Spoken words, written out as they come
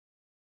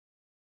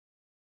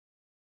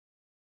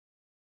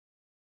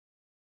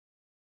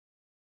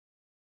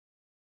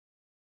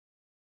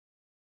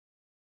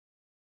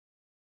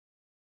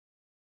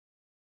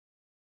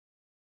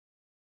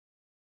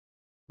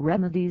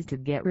Remedies to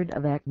get rid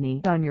of acne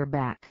on your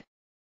back.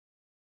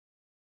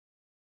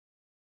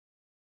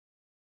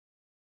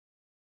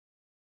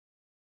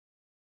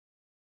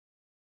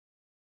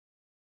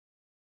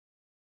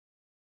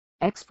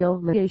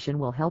 Exfoliation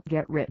will help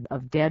get rid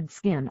of dead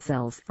skin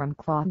cells from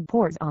clogged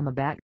pores on the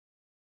back.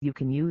 You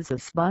can use a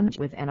sponge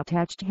with an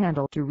attached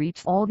handle to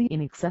reach all the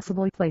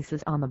inaccessible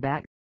places on the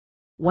back.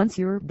 Once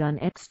you're done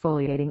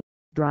exfoliating,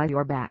 dry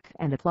your back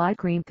and apply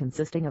cream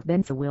consisting of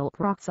benzoyl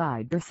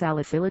peroxide or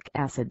salicylic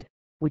acid,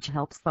 which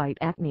helps fight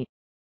acne.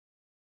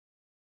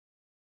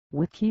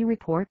 Wiki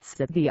reports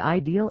that the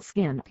ideal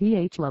skin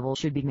pH level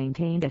should be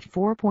maintained at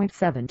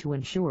 4.7 to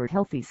ensure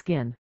healthy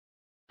skin.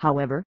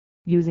 However,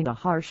 using a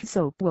harsh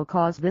soap will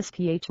cause this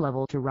pH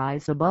level to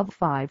rise above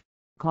 5,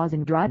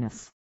 causing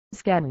dryness,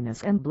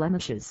 scaliness and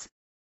blemishes.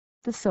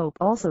 The soap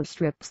also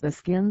strips the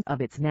skin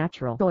of its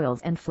natural oils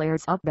and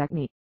flares up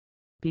acne.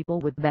 People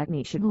with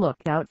acne should look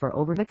out for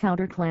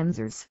over-the-counter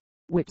cleansers,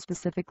 which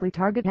specifically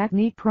target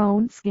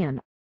acne-prone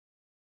skin.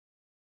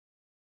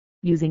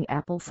 Using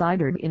apple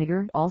cider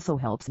vinegar also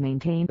helps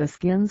maintain the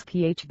skin's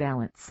pH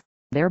balance,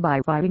 thereby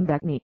fighting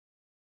acne.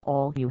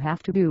 All you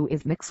have to do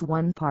is mix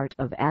 1 part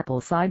of apple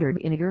cider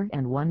vinegar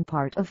and 1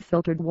 part of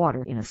filtered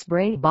water in a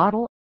spray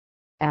bottle.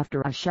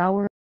 After a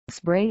shower,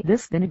 spray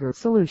this vinegar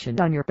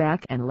solution on your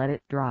back and let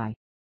it dry.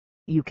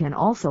 You can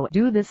also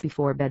do this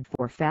before bed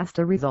for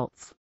faster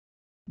results.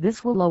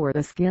 This will lower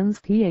the skin's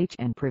pH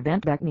and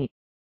prevent acne.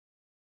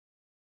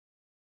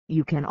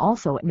 You can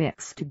also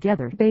mix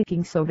together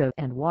baking soda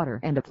and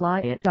water and apply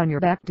it on your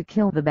back to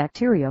kill the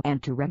bacteria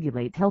and to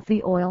regulate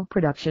healthy oil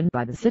production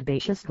by the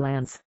sebaceous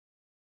glands.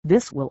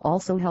 This will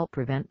also help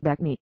prevent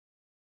acne.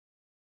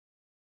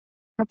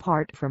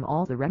 Apart from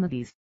all the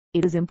remedies,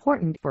 it is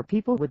important for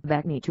people with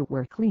acne to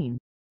wear clean,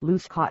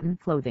 loose cotton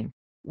clothing,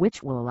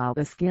 which will allow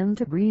the skin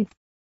to breathe.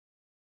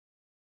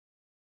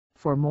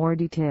 For more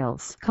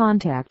details,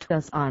 contact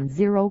us on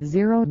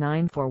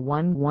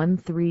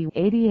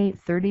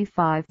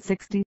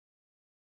 0094113883560.